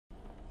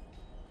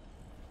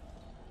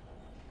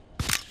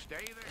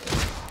Stay there.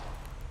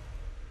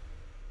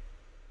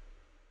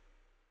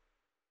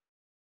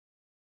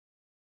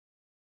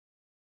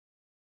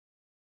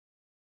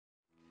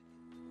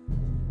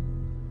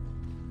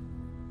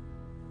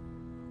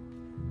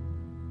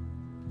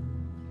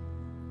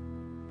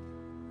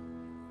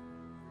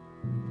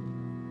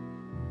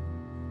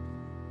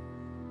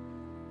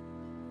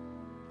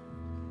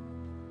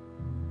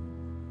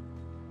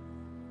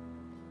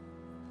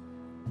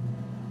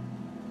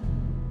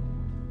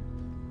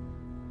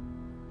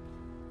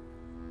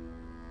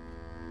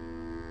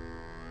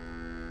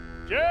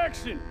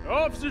 Jackson!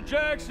 Officer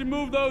Jackson,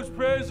 move those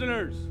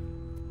prisoners!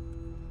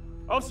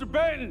 Officer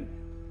Benton!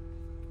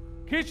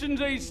 Kitchens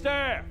aid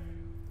staff!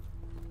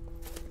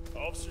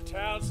 Officer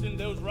Townsend,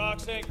 those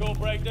rocks ain't gonna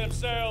break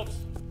themselves.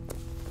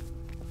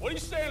 What are you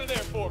standing there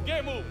for?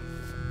 Get moving!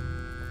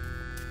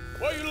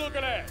 What are you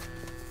looking at?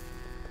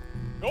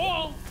 Go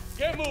on,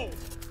 get moving!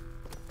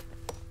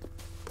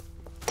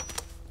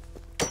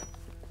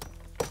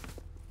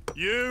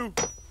 You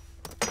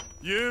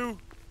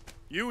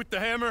with the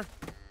hammer?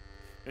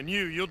 And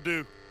you'll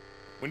do.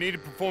 We need to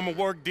perform a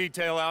work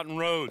detail out in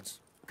Rhodes.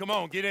 Come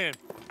on, get in.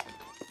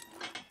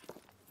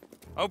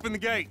 Open the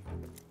gate.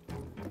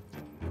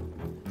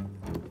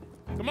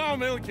 Come on,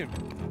 Milliken.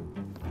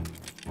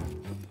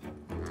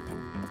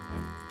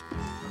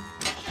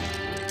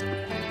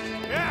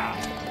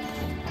 Yeah!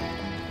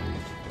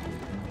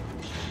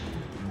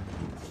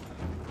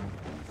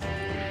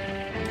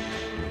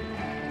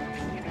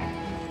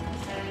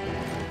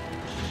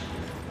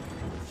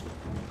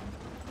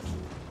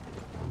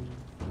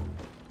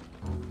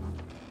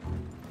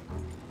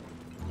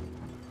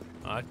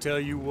 I tell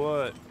you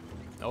what,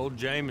 old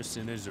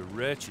Jameson is a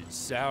wretched,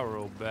 sour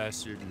old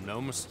bastard, and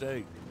no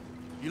mistake.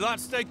 You lot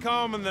stay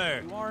calm in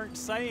there. You aren't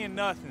saying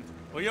nothing.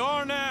 Well, you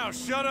are now.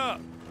 Shut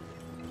up.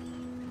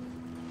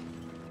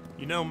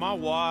 You know, my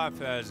wife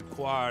has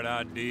acquired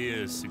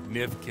ideas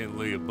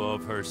significantly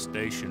above her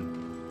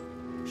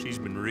station. She's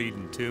been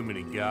reading too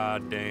many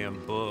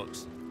goddamn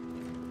books.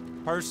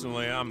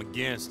 Personally, I'm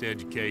against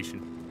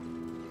education.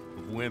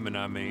 Of women,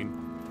 I mean.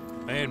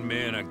 And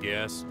men, I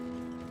guess.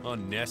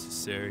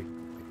 Unnecessary.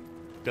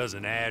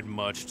 Doesn't add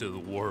much to the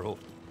world.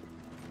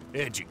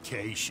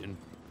 Education.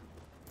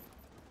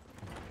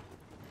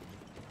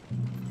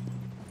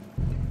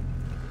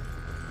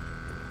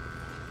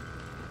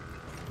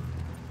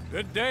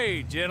 Good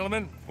day,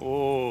 gentlemen.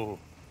 Oh.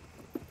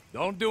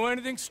 Don't do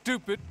anything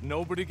stupid.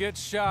 Nobody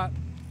gets shot.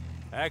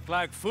 Act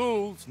like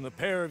fools, and the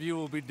pair of you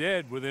will be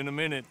dead within a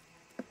minute.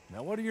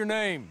 Now, what are your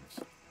names?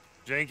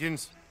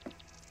 Jenkins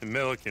and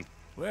Milliken.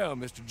 Well,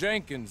 Mr.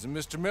 Jenkins and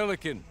Mr.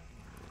 Milliken,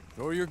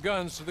 throw your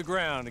guns to the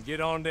ground and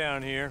get on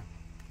down here.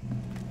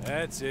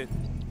 That's it.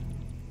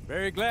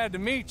 Very glad to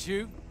meet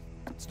you.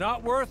 It's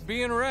not worth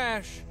being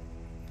rash.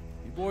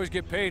 You boys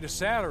get paid a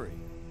salary.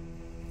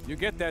 You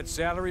get that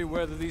salary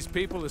whether these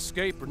people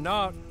escape or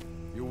not.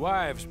 Your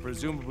wives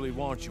presumably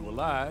want you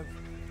alive.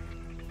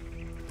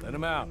 Let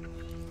them out.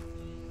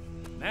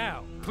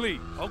 Now,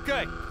 please.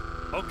 Okay.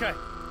 Okay.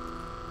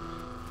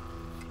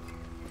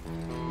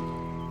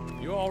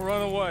 You all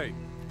run away.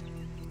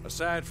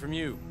 Aside from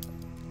you.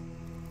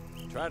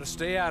 Try to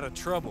stay out of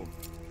trouble.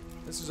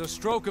 This is a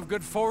stroke of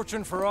good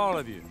fortune for all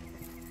of you.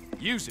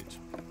 Use it.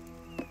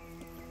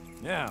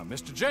 Now,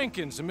 Mr.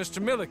 Jenkins and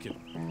Mr.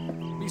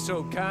 Milliken, be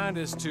so kind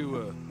as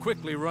to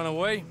quickly run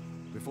away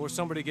before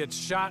somebody gets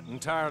shot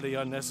entirely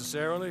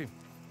unnecessarily.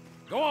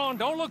 Go on,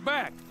 don't look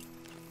back.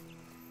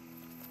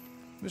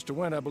 Mr.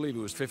 Wendt, I believe it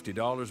was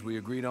 $50 we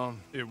agreed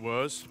on. It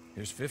was.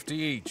 Here's 50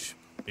 each.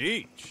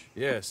 Each?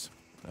 Yes.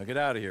 Now get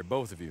out of here,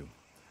 both of you.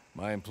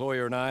 My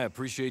employer and I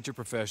appreciate your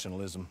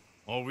professionalism.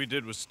 All we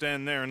did was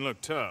stand there and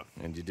look tough.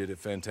 And you did it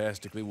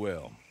fantastically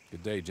well.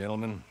 Good day,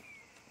 gentlemen.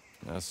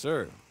 Now,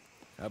 sir,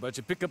 how about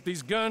you pick up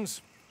these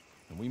guns,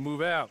 and we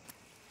move out?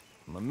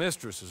 My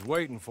mistress is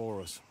waiting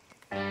for us.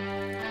 Come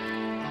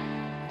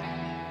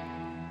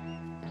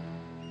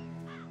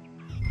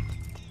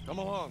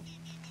along.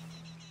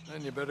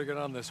 Then you better get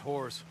on this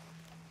horse.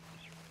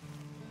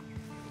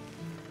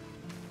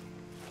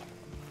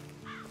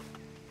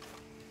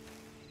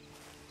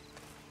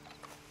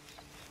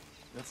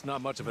 That's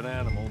not much of an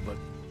animal, but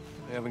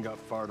they haven't got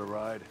far to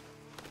ride.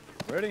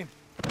 Ready?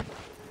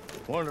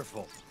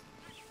 Wonderful.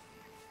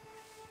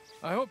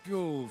 I hope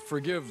you'll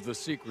forgive the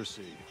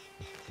secrecy.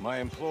 My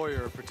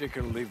employer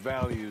particularly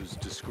values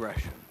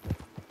discretion.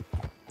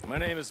 My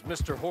name is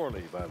Mr.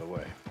 Horley, by the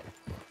way.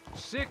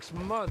 6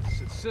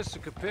 months at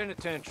Sisika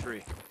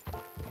Penitentiary,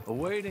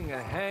 awaiting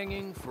a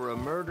hanging for a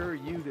murder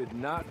you did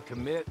not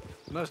commit.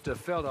 Must have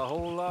felt a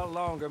whole lot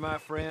longer, my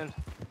friend.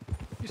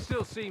 You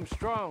still seem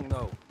strong,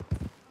 though.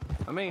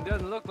 I mean,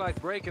 doesn't look like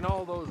breaking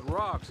all those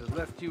rocks has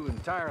left you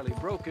entirely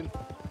broken,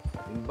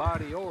 in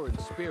body or in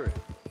spirit.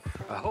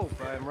 I hope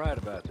I am right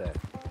about that.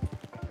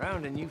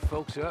 Rounding you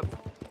folks up,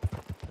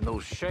 and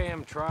those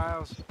sham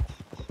trials,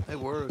 they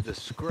were a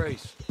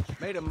disgrace.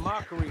 Made a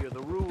mockery of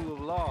the rule of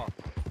law.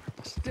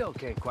 I still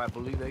can't quite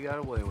believe they got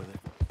away with it.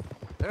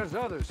 There's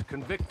others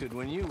convicted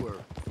when you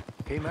were.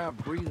 Came out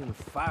breathing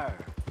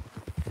fire.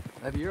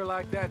 Maybe you're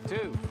like that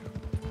too.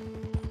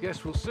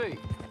 Guess we'll see.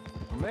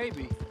 Or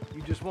maybe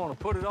you just want to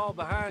put it all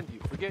behind you,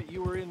 forget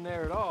you were in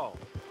there at all.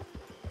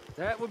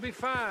 That would be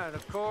fine,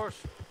 of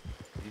course.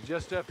 You're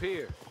just up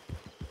here.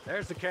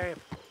 There's the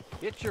camp.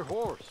 Get your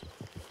horse.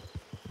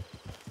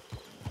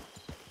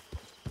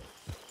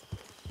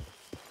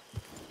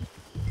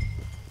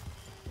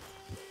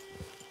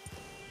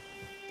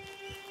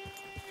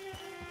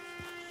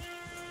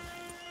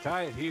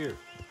 Tie it here.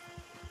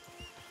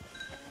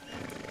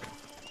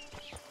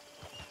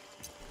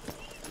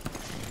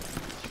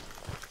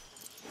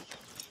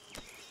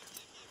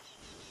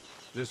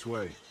 This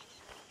way.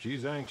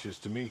 She's anxious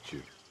to meet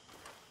you.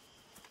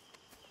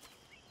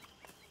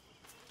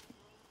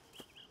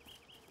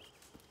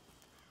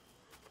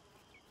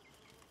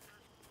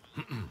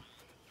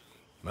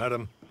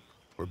 Madam,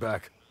 we're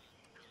back.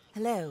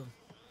 Hello.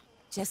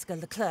 Jessica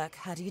Leclerc,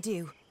 how do you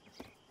do?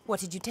 What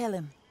did you tell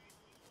him?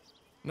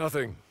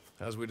 Nothing,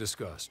 as we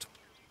discussed.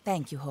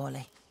 Thank you,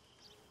 Hawley.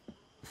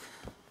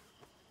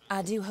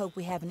 I do hope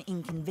we haven't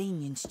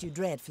inconvenienced you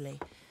dreadfully.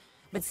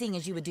 But seeing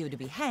as you were due to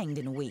be hanged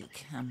in a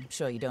week, I'm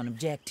sure you don't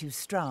object too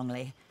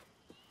strongly.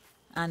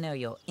 I know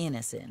you're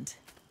innocent.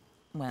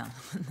 Well,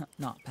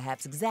 not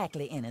perhaps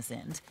exactly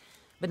innocent,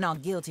 but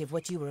not guilty of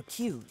what you were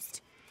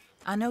accused.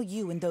 I know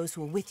you and those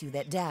who were with you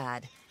that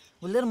died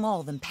were little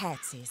more than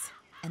patsies,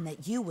 and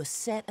that you were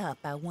set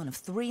up by one of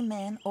 3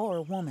 men or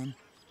a woman,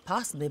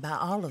 possibly by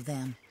all of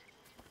them.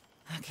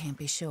 I can't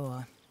be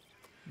sure,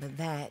 but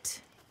that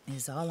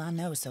is all I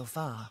know so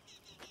far.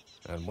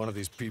 And one of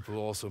these people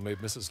also made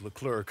Mrs.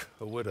 Leclerc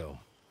a widow.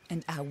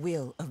 And I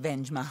will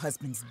avenge my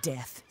husband's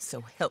death,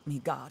 so help me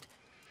God.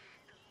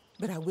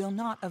 But I will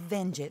not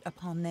avenge it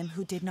upon them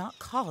who did not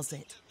cause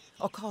it,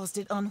 or caused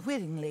it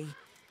unwittingly.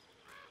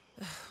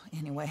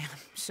 Anyway, I'm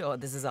sure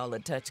this is all a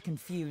touch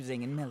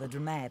confusing and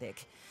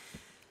melodramatic.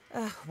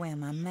 Where are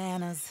my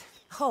manners?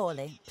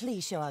 Hawley,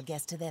 please show our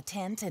guests to their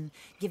tent and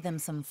give them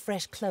some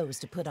fresh clothes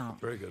to put on.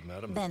 Very good,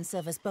 madam. Then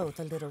serve us both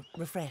a little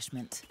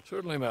refreshment.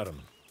 Certainly, madam.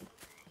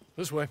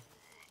 This way.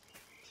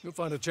 You'll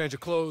find a change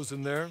of clothes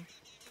in there,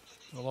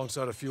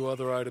 alongside a few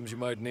other items you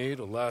might need,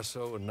 a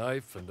lasso, a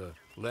knife, and a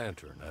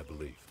lantern, I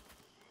believe.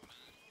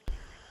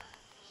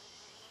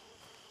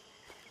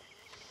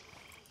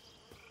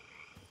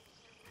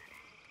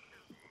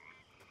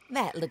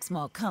 That looks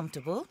more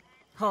comfortable.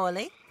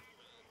 Hawley?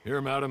 Here,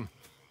 madam.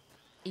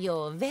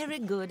 Your very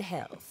good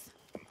health.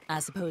 I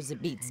suppose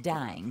it beats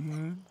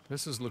dying,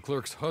 Mrs.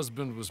 Leclerc's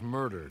husband was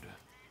murdered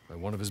by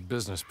one of his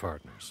business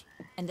partners.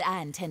 And I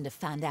intend to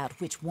find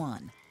out which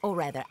one. Or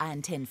rather, I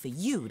intend for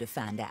you to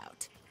find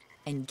out.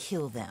 And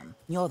kill them.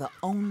 You're the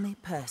only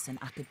person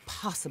I could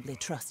possibly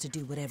trust to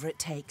do whatever it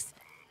takes.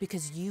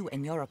 Because you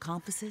and your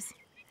accomplices,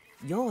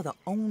 you're the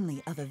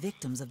only other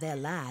victims of their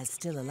lies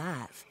still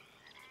alive.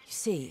 You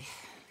see,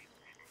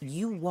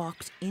 you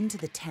walked into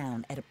the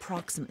town at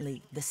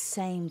approximately the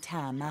same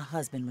time my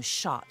husband was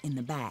shot in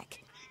the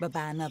back, but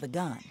by another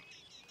gun,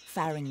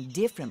 firing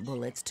different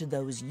bullets to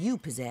those you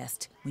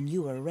possessed when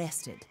you were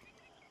arrested.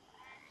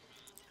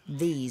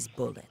 These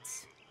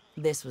bullets,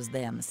 this was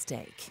their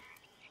mistake.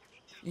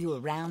 You were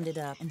rounded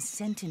up and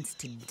sentenced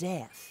to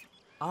death,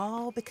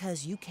 all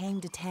because you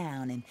came to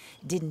town and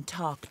didn't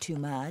talk too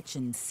much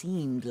and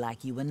seemed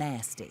like you were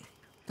nasty.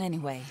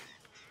 Anyway,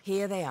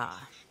 here they are.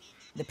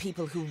 The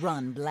people who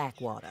run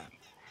Blackwater.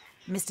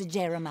 Mr.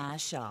 Jeremiah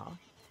Shaw,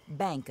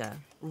 banker,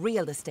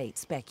 real estate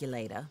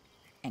speculator,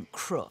 and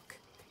crook.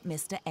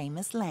 Mr.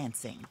 Amos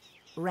Lansing,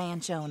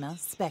 ranch owner,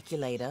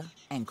 speculator,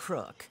 and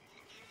crook.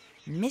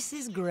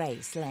 Mrs.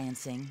 Grace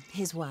Lansing,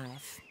 his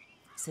wife,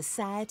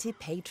 society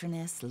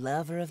patroness,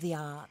 lover of the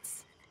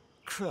arts,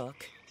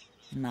 crook,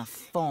 and my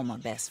former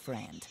best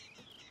friend.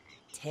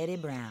 Teddy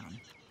Brown,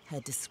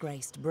 her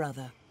disgraced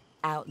brother,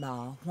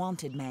 outlaw,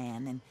 wanted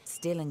man, and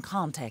still in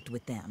contact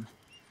with them.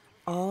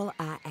 All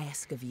I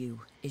ask of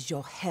you is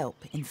your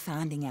help in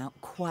finding out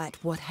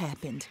quite what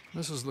happened.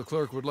 Mrs.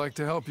 Leclerc would like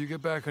to help you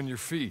get back on your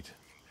feet.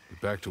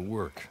 Get back to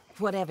work.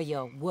 Whatever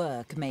your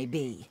work may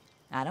be,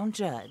 I don't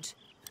judge.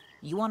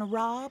 You want to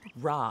rob?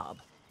 Rob.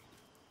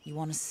 You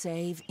want to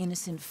save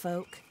innocent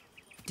folk?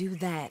 Do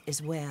that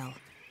as well.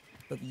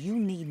 But you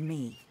need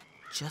me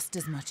just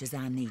as much as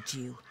I need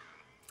you.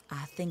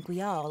 I think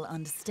we all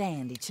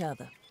understand each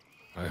other.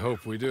 I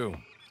hope we do.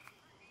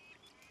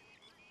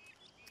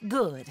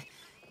 Good.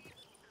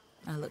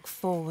 I look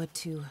forward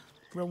to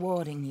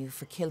rewarding you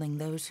for killing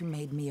those who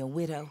made me a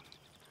widow.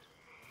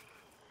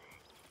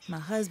 My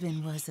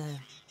husband was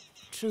a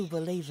true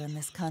believer in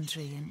this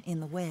country and in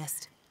the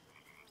West.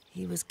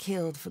 He was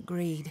killed for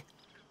greed.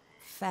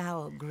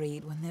 Foul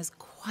greed when there's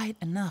quite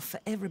enough for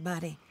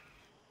everybody.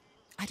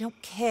 I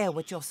don't care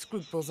what your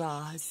scruples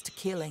are as to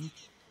killing.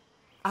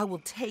 I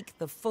will take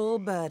the full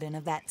burden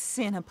of that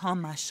sin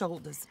upon my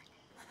shoulders.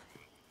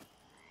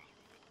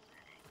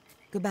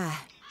 Goodbye,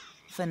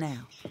 for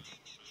now.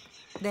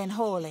 Then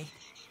Hawley,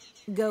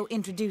 go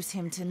introduce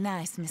him to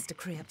nice Mr.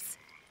 Cripps.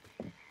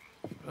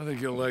 I think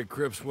you'll like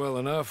Cripps well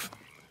enough.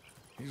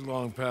 He's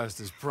long past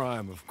his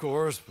prime, of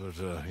course, but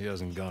he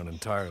hasn't gone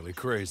entirely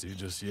crazy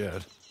just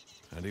yet.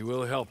 And he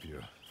will help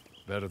you,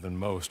 better than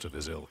most of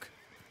his ilk.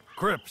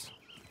 Cripps,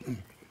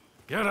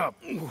 get up.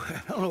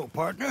 Hello,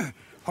 partner.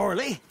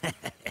 Horley.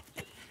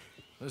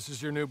 This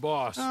is your new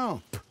boss.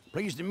 Oh,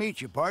 pleased to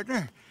meet you,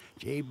 partner.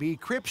 J.B.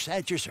 Cripps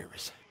at your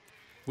service.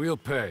 We'll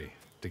pay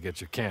to get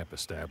your camp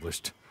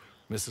established.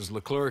 Mrs.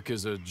 Leclerc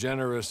is a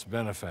generous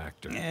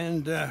benefactor.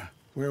 And,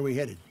 where are we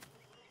headed?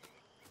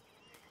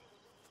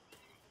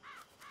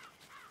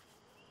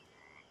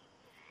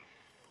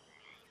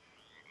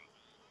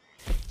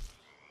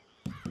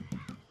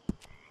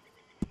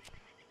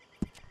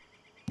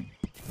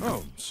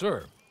 Oh,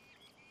 sir.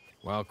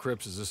 While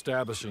Cripps is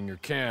establishing your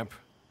camp,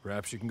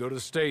 perhaps you can go to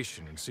the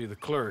station and see the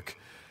clerk,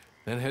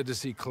 then head to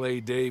see Clay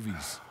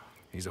Davies.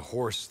 He's a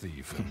horse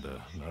thief, and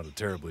not a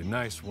terribly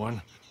nice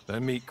one.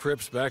 Then meet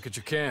Cripps back at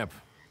your camp.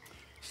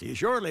 See you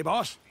shortly,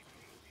 boss.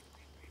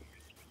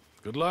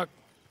 Good luck.